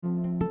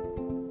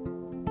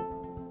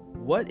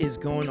What is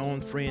going on,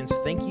 friends?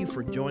 Thank you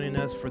for joining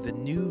us for the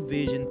New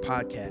Vision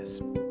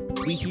podcast.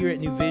 We here at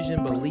New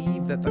Vision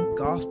believe that the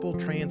gospel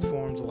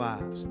transforms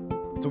lives.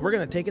 So we're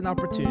going to take an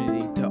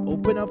opportunity to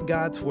open up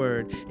God's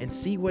word and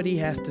see what he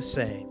has to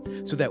say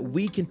so that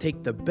we can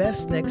take the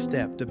best next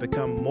step to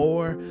become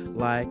more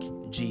like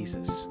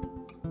Jesus.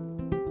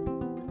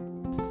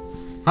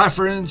 Hi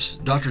friends,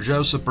 Dr.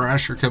 Joseph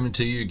Brasher coming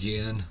to you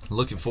again.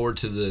 Looking forward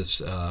to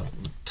this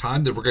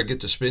time that we're going to get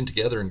to spend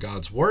together in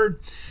God's Word.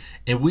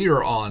 And we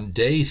are on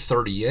day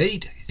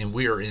 38, and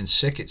we are in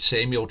 2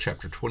 Samuel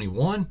chapter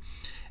 21.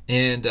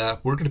 And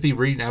we're going to be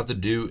reading out the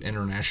New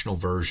International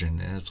Version.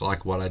 And it's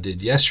like what I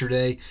did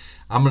yesterday.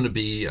 I'm going to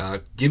be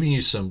giving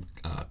you some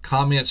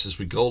comments as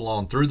we go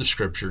along through the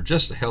scripture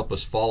just to help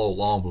us follow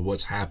along with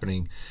what's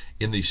happening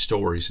in these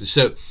stories. And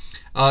so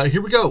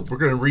here we go. We're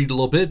going to read a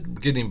little bit,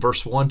 beginning in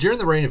verse 1. During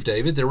the reign of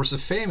David, there was a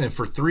famine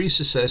for 3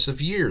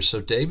 successive years. So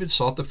David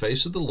sought the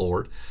face of the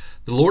Lord.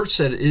 The Lord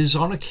said, "It is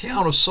on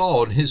account of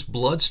Saul and his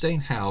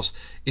blood-stained house.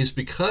 It is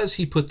because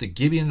he put the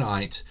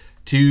Gibeonites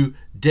to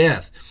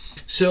death."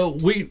 So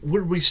we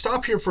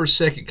stop here for a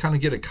second, kind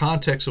of get a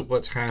context of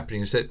what's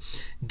happening. Is that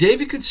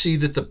David could see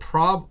that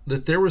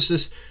that there was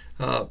this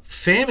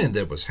famine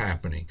that was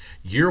happening.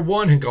 Year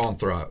 1 had gone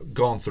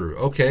through.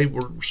 Okay,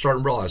 we're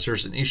starting to realize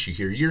there's an issue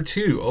here. Year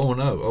 2, oh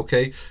no,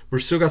 okay, we're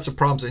still got some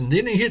problems. And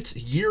then it hits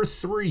year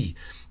 3.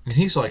 And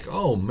he's like,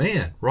 oh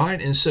man,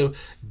 right? And so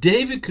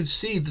David could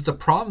see that the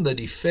problem that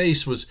he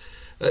faced was,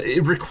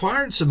 it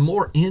required some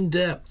more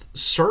in-depth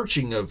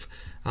searching of,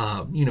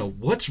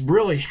 what's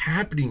really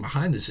happening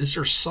behind this? Is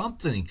there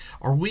something?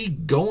 Are we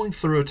going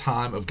through a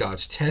time of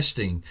God's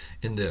testing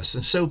in this?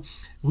 And so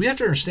we have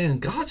to understand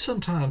God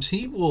sometimes,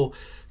 he will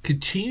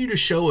continue to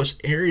show us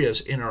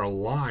areas in our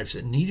lives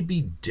that need to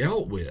be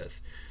dealt with.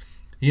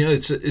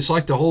 It's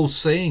like the whole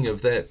saying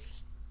of that,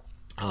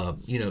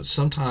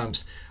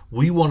 sometimes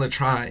we want to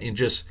try and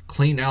just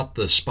clean out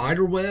the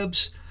spider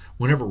webs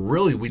whenever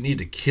really we need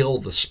to kill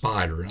the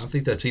spider. And I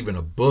think that's even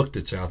a book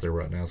that's out there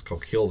right now. It's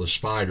called Kill the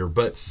Spider.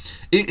 But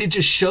it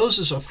just shows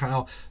us of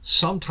how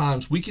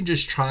sometimes we can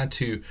just try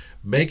to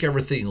make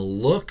everything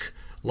look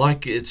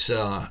like it's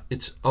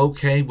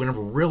okay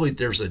whenever really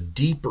there's a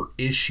deeper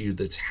issue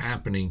that's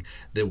happening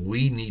that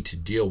we need to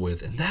deal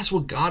with. And that's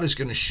what God is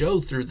going to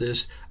show through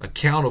this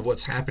account of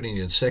what's happening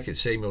in 2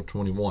 Samuel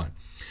 21.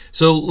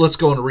 So let's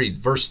go on to read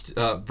verse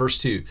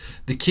 2.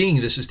 The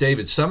king, this is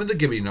David, summoned the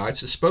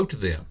Gibeonites and spoke to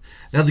them.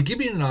 Now the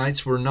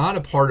Gibeonites were not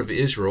a part of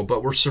Israel,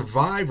 but were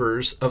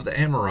survivors of the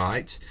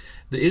Amorites.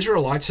 The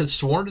Israelites had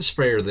sworn to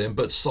spare them,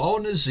 but Saul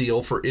in his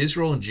zeal for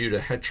Israel and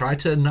Judah had tried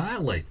to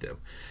annihilate them.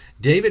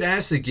 David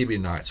asked the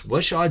Gibeonites,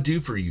 "What shall I do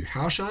for you?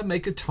 How shall I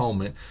make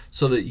atonement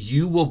so that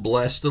you will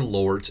bless the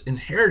Lord's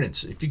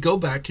inheritance?" If you go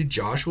back to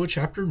Joshua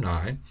chapter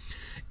 9,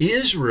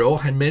 Israel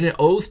had made an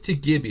oath to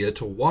Gibeah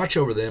to watch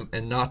over them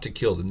and not to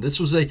kill them. This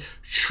was a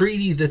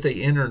treaty that they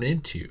entered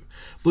into.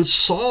 But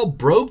Saul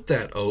broke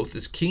that oath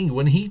as king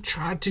when he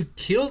tried to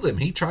kill them.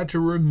 He tried to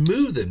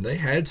remove them. They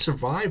had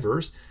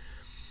survivors.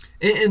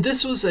 And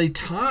this was a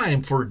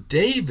time for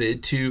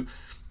David to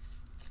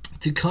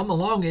come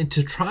along and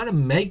to try to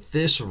make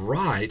this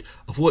right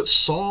of what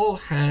Saul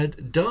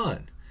had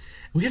done.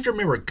 We have to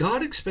remember,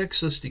 God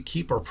expects us to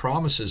keep our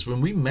promises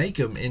when we make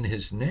them in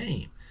his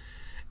name.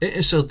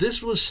 And so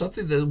this was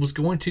something that was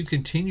going to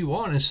continue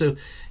on. And so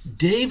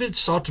David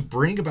sought to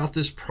bring about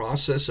this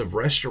process of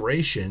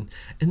restoration.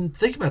 And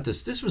think about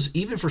this. This was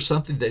even for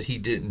something that he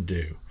didn't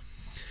do.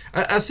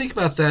 I think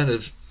about that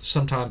as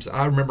sometimes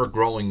I remember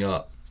growing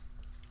up,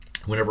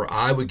 whenever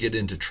I would get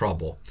into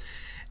trouble.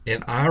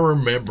 And I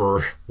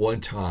remember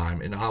one time,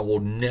 and I will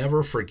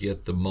never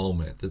forget the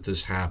moment that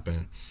this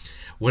happened,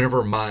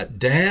 whenever my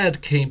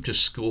dad came to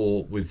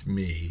school with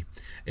me.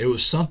 It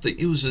was something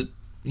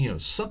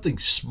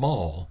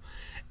small,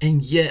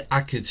 and yet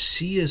I could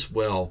see as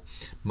well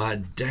my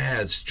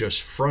dad's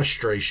just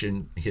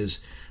frustration,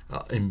 his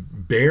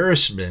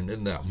embarrassment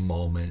in that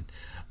moment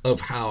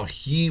of how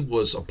he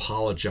was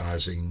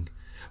apologizing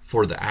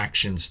for the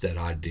actions that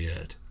I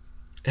did.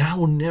 And I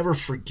will never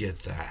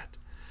forget that.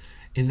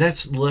 And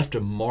that's left a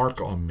mark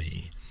on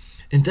me.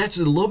 And that's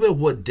a little bit of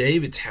what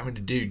David's having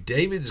to do.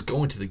 David's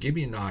going to the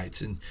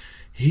Gibeonites, and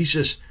he's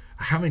just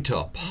having to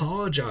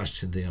apologize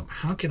to them.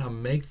 How can I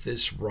make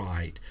this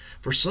right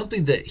for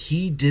something that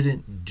he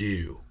didn't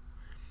do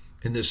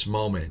in this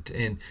moment?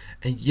 And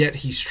yet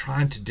he's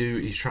trying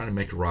to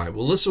make it right.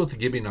 Well, listen to what the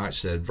Gibeonites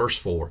said. Verse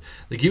 4.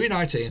 The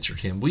Gibeonites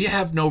answered him, "We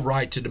have no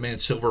right to demand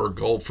silver or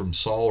gold from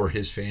Saul or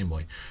his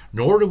family,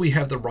 nor do we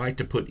have the right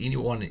to put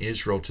anyone in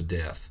Israel to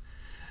death."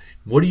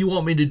 "What do you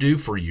want me to do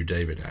for you?"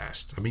 David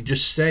asked.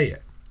 Just say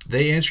it.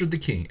 They answered the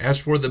king, "As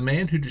for the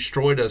man who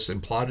destroyed us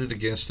and plotted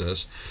against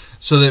us,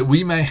 so that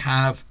we may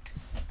have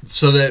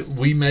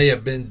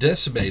been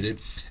decimated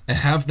and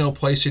have no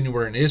place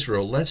anywhere in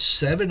Israel, let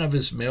 7 of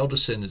his male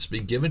descendants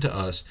be given to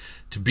us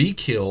to be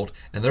killed,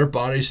 and their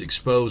bodies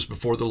exposed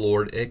before the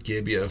Lord at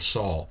Gibeah of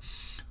Saul,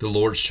 the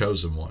Lord's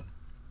chosen one."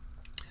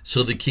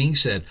 So the king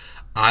said,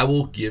 "I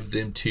will give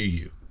them to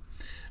you."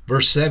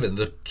 Verse 7,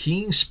 the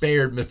king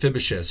spared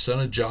Mephibosheth, son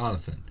of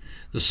Jonathan,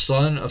 the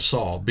son of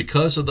Saul,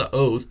 because of the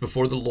oath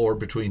before the Lord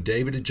between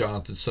David and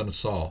Jonathan, son of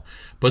Saul.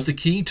 But the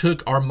king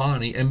took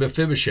Armani and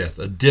Mephibosheth,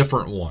 a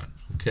different one,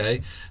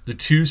 okay, the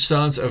two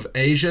sons of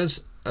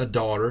Aja's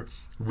daughter,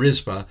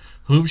 Rizpah,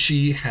 whom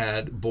she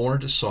had borne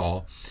to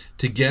Saul,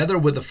 together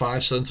with the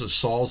 5 sons of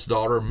Saul's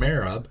daughter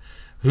Merab,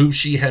 whom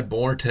she had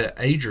borne to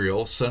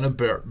Adriel, son of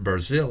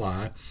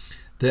Barzillai,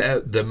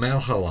 the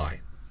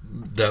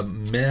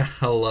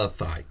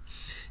Mahalathite.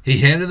 He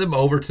handed them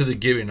over to the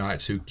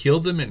Gibeonites, who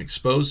killed them and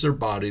exposed their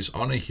bodies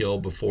on a hill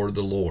before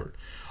the Lord.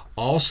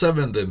 All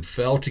 7 of them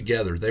fell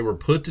together. They were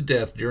put to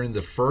death during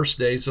the first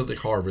days of the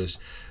harvest,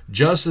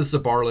 just as the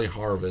barley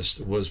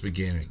harvest was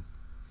beginning.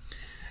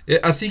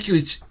 I think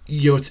it's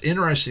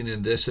interesting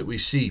in this that we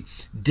see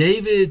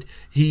David,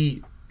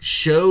 he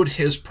showed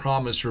his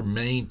promise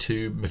remain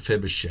to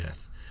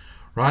Mephibosheth,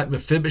 right?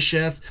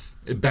 Mephibosheth,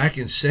 back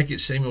in 2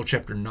 Samuel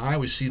chapter 9,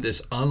 we see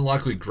this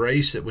unlikely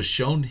grace that was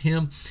shown to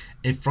him.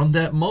 And from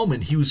that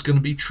moment, he was going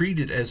to be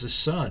treated as a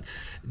son.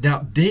 Now,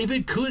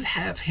 David could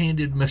have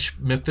handed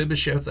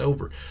Mephibosheth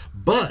over,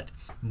 but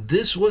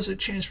this was a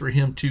chance for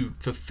him to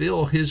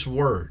fulfill his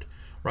word,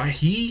 right?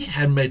 He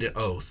had made an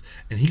oath,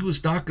 and he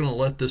was not going to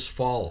let this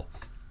fall.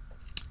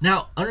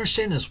 Now,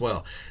 understand as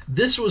well,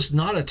 this was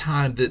not a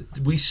time that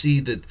we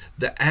see that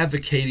the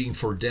advocating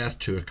for death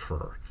to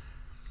occur.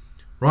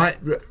 Right?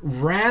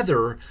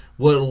 Rather,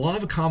 what a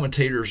lot of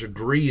commentators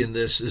agree in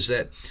this is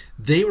that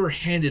they were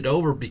handed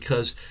over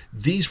because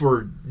these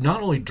were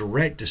not only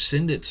direct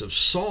descendants of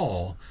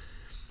Saul,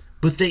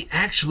 but they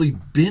actually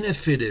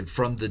benefited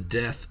from the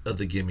death of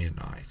the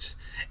Gibeonites.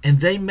 And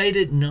they made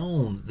it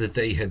known that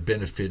they had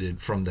benefited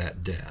from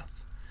that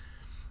death.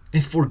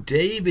 And for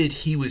David,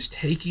 he was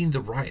taking the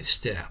right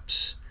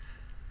steps.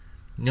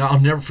 Now, I'll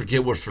never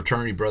forget what a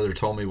fraternity brother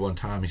told me one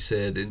time. He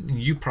said, and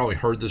you probably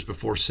heard this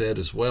before said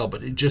as well,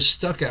 but it just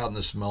stuck out in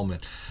this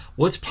moment.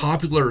 What's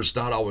popular is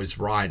not always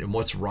right, and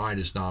what's right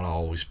is not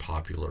always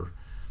popular.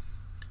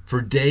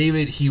 For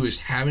David, he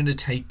was having to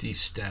take these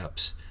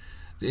steps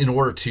in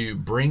order to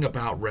bring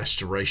about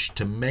restoration,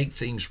 to make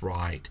things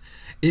right.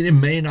 It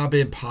may not have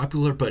been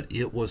popular, but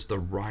it was the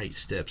right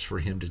steps for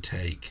him to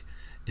take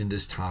in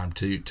this time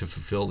to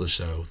fulfill this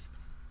oath.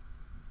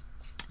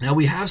 Now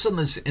we have something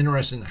that's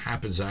interesting that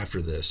happens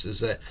after this,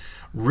 is that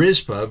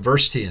Rizpah,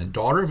 verse 10,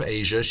 daughter of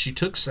Aja, she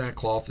took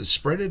sackcloth and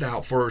spread it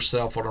out for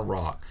herself on a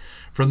rock.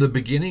 From the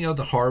beginning of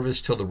the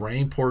harvest till the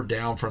rain poured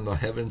down from the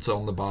heavens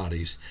on the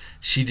bodies,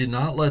 she did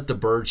not let the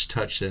birds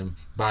touch them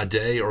by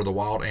day or the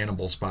wild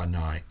animals by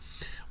night.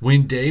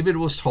 When David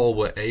was told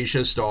what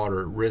Aja's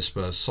daughter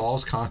Rizpah,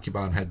 Saul's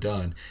concubine, had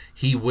done,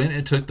 he went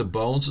and took the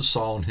bones of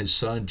Saul and his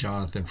son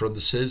Jonathan from the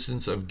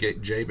citizens of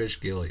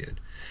Jabesh Gilead.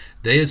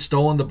 They had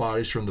stolen the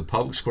bodies from the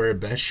public square of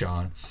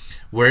Bethshan,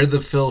 where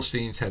the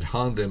Philistines had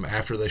hung them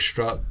after they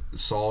struck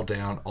Saul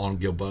down on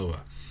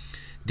Gilboa.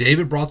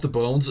 David brought the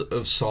bones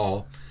of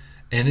Saul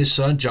and his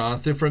son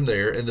Jonathan from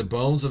there, and the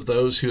bones of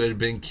those who had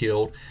been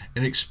killed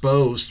and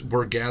exposed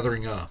were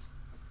gathering up.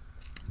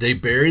 They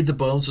buried the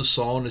bones of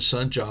Saul and his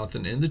son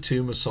Jonathan in the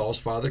tomb of Saul's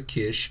father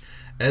Kish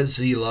at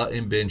Zelah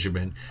in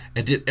Benjamin,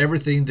 and did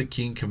everything the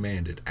king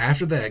commanded.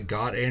 After that,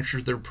 God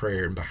answered their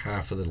prayer in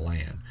behalf of the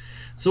land.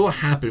 So what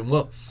happened?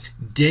 Well,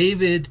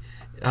 David,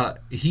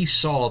 he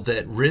saw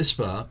that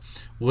Rizpah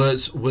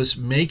was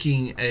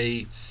making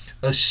a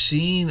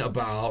scene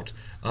about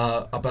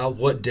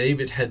what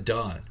David had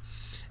done,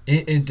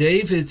 and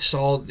David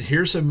saw,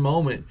 here's a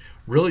moment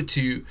really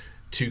to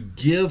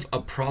give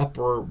a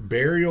proper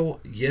burial,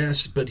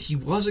 yes, but he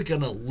wasn't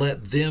going to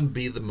let them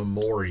be the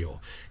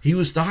memorial. He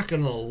was not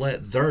going to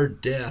let their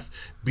death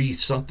be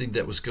something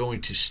that was going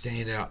to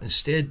stand out.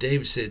 Instead,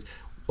 David said,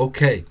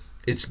 okay,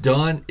 it's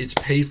done, it's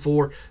paid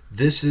for,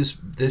 this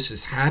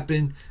has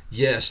happened,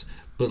 yes,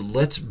 but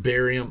let's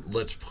bury them,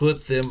 let's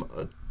put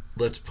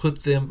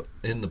them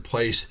in the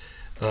place,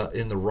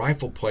 in the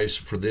rightful place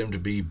for them to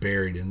be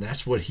buried. And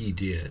that's what he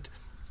did.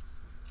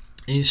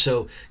 And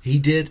so he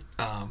did,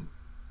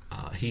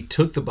 he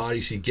took the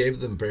bodies, he gave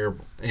them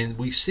burial, and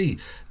we see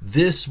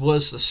this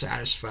was the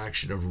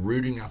satisfaction of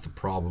rooting out the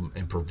problem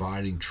and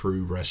providing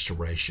true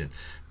restoration.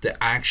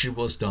 The action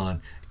was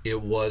done,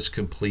 it was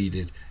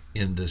completed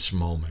in this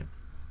moment.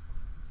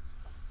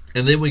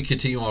 And then we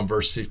continue on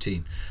verse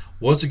 15.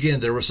 Once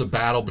again, there was a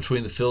battle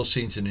between the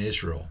Philistines and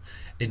Israel.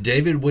 And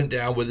David went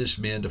down with his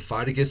men to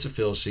fight against the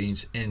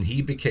Philistines, and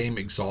he became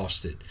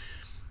exhausted.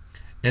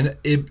 And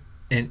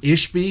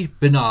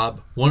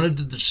Ishbi-Benob, one of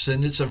the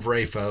descendants of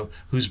Rapha,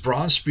 whose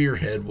bronze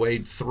spearhead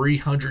weighed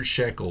 300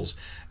 shekels,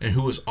 and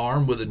who was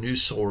armed with a new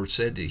sword,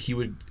 said he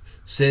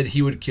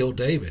would kill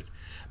David.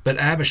 But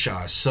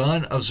Abishai,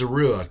 son of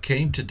Zeruiah,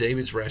 came to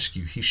David's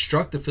rescue. He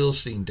struck the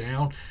Philistine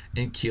down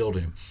and killed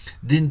him.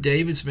 Then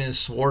David's men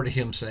swore to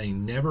him,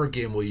 saying, never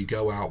again will you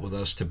go out with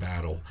us to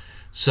battle,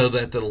 so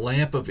that the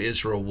lamp of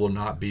Israel will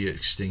not be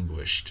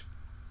extinguished.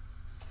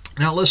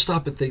 Now let's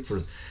stop and think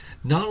for.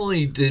 Not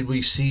only did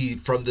we see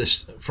from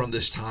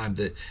this time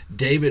that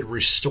David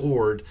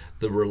restored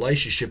the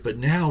relationship, but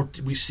now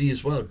we see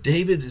as well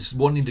David is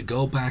wanting to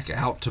go back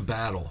out to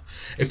battle.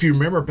 If you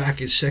remember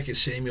back in 2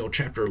 Samuel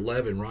chapter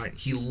 11, right,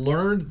 he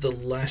learned the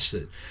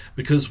lesson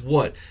because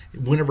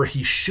whenever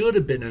he should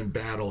have been in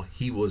battle,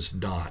 he was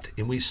not.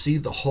 And we see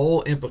the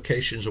whole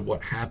implications of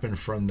what happened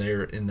from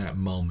there in that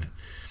moment.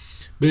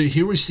 But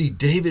here we see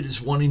David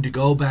is wanting to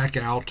go back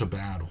out to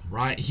battle,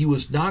 right? He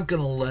was not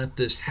going to let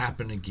this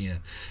happen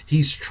again.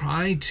 He's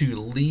trying to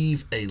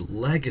leave a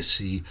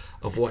legacy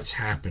of what's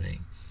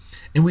happening.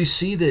 And we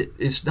see that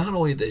it's not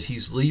only that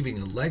he's leaving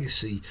a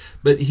legacy,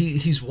 but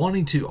he's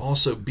wanting to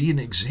also be an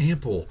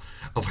example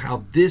of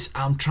how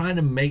I'm trying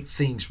to make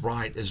things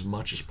right as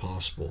much as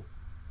possible.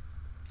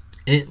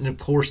 And of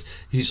course,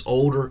 he's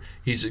older,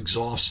 he's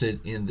exhausted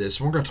in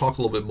this. We're going to talk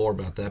a little bit more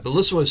about that. But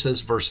listen to what it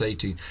says, verse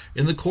 18.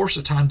 In the course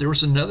of time, there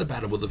was another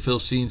battle with the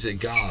Philistines at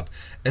Gob.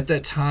 At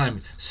that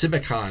time,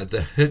 Sibbecai,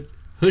 the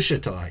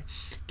Hushathite,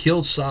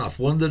 killed Saph,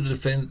 one of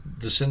the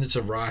descendants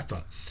of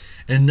Rapha.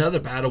 And another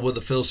battle with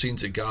the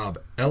Philistines at Gob.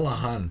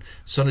 Elihan,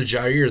 son of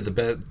Jair, the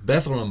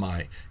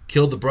Bethlehemite,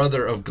 killed the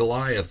brother of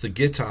Goliath, the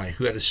Gittite,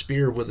 who had a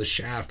spear with a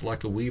shaft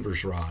like a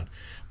weaver's rod.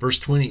 Verse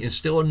 20, and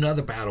still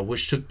another battle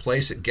which took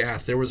place at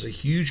Gath. There was a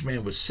huge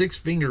man with 6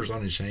 fingers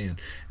on his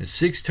hand and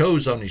 6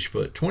 toes on his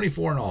foot,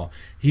 24 in all.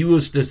 He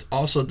was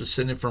also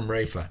descended from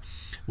Rapha.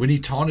 When he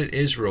taunted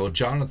Israel,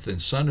 Jonathan,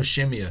 son of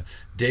Shimeah,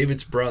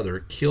 David's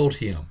brother, killed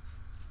him.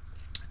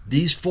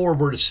 These 4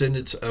 were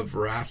descendants of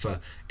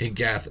Rapha and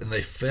Gath, and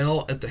they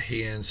fell at the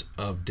hands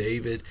of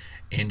David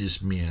and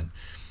his men.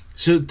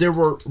 So there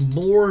were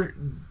more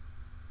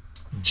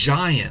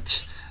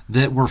giants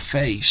that were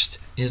faced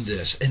in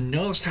this. And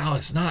notice how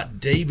it's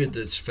not David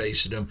that's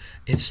facing them.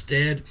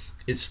 Instead,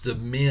 it's the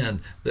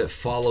men that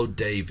follow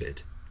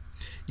David.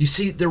 You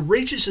see, there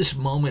reaches this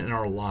moment in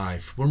our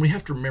life when we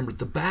have to remember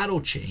the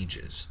battle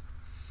changes.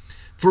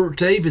 For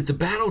David, the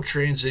battle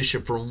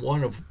transitioned from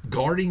one of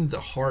guarding the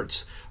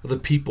hearts of the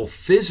people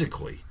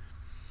physically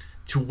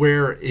to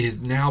where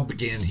it now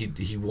began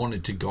he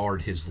wanted to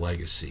guard his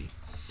legacy.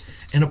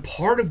 And a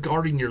part of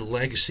guarding your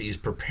legacy is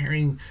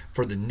preparing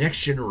for the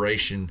next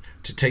generation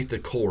to take the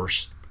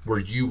course where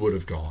you would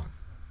have gone.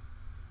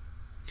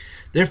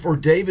 Therefore,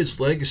 David's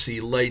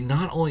legacy lay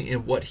not only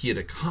in what he had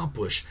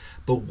accomplished,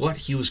 but what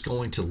he was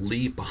going to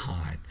leave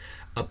behind.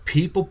 A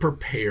people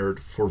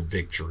prepared for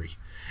victory,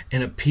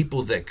 and a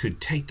people that could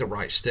take the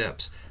right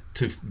steps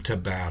to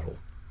battle.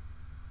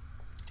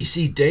 You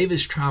see,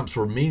 David's triumphs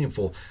were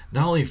meaningful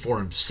not only for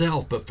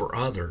himself, but for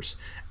others.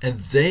 And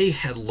they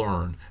had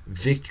learned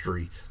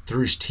victory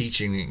through his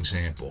teaching and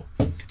example.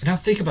 And now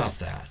think about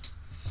that.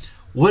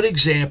 What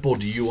example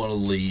do you want to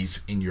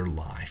leave in your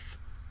life?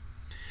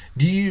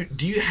 Do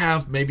you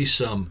have maybe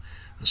some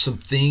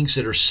things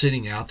that are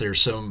sitting out there,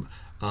 some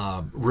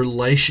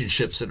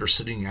relationships that are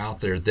sitting out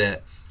there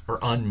that are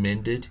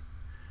unmended?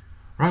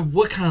 Right?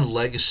 What kind of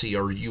legacy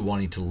are you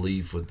wanting to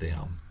leave with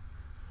them?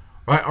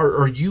 Right?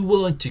 Are you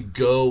willing to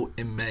go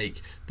and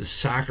make the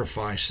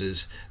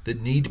sacrifices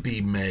that need to be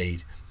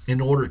made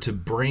in order to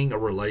bring a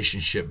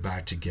relationship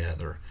back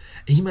together?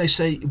 And you may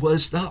say, well,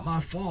 it's not my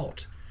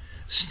fault.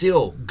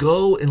 Still,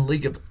 go and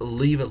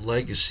leave a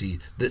legacy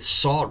that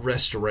sought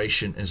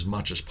restoration as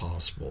much as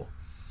possible.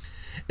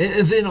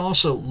 And then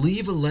also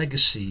leave a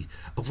legacy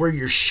of where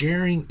you're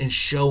sharing and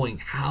showing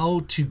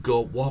how to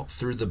go walk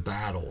through the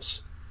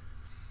battles.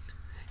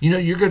 You know,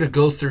 you're going to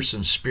go through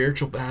some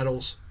spiritual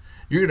battles.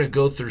 You're going to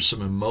go through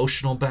some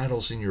emotional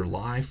battles in your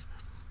life.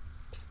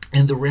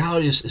 And the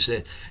reality is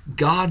that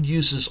God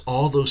uses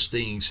all those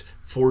things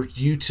for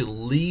you to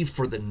leave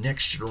for the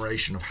next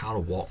generation of how to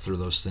walk through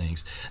those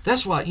things.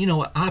 That's why, you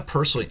know,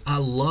 I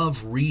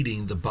love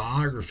reading the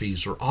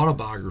biographies or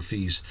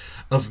autobiographies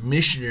of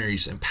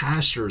missionaries and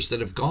pastors that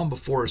have gone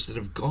before us, that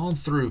have gone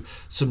through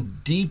some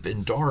deep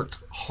and dark,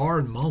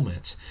 hard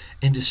moments,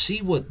 and to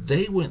see what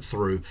they went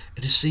through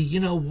and to see, you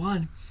know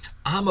what,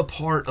 I'm a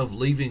part of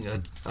leaving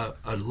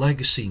a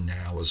legacy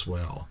now as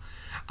well.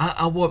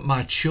 I want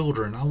my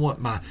children, I want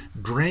my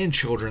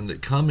grandchildren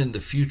that come in the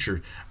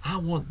future, I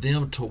want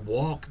them to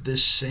walk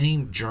this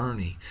same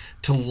journey,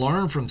 to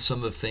learn from some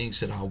of the things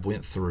that I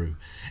went through,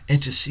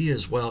 and to see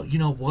as well, you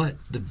know what,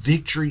 the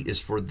victory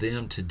is for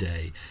them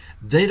today.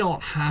 They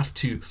don't have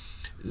to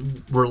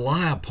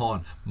rely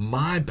upon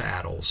my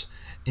battles.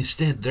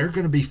 Instead, they're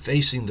going to be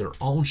facing their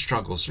own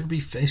struggles. They're going to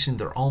be facing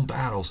their own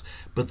battles,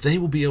 but they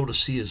will be able to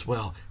see as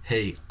well,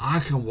 hey, I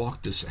can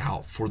walk this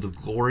out for the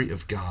glory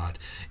of God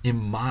in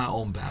my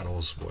own battle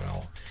as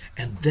well.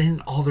 And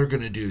then all they're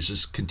going to do is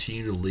just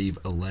continue to leave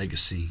a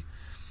legacy.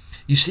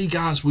 You see,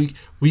 guys, we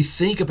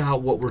think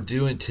about what we're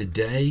doing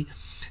today,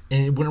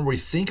 and when we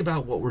think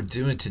about what we're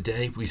doing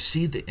today, we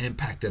see the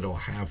impact that it'll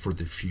have for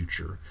the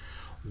future.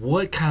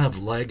 What kind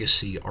of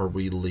legacy are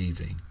we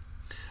leaving?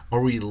 Are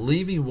we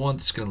leaving one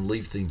that's going to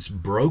leave things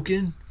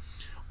broken?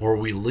 Or are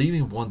we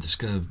leaving one that's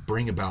going to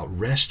bring about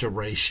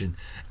restoration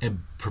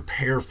and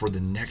prepare for the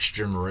next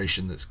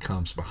generation that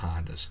comes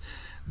behind us?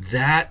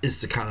 That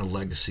is the kind of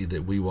legacy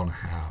that we want to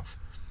have.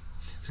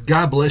 So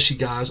God bless you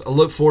guys. I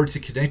look forward to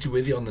connecting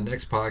with you on the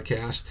next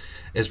podcast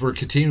as we're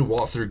continuing to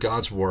walk through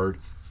God's Word.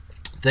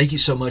 Thank you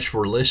so much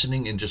for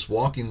listening and just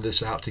walking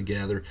this out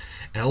together.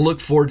 And I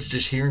look forward to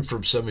just hearing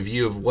from some of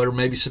you of what are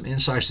maybe some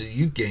insights that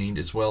you've gained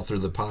as well through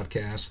the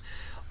podcast.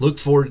 Look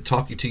forward to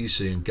talking to you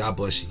soon. God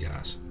bless you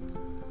guys.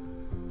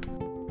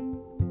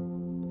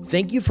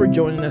 Thank you for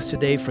joining us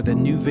today for the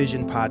New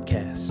Vision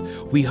podcast.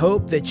 We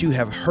hope that you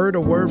have heard a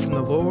word from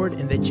the Lord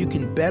and that you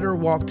can better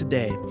walk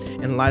today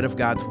in light of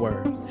God's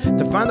word.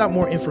 To find out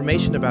more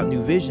information about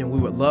New Vision, we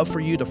would love for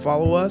you to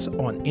follow us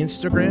on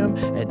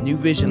Instagram at New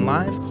Vision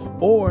Life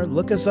or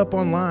look us up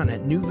online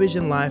at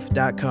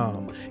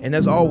newvisionlife.com. And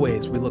as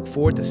always, we look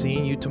forward to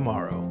seeing you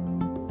tomorrow.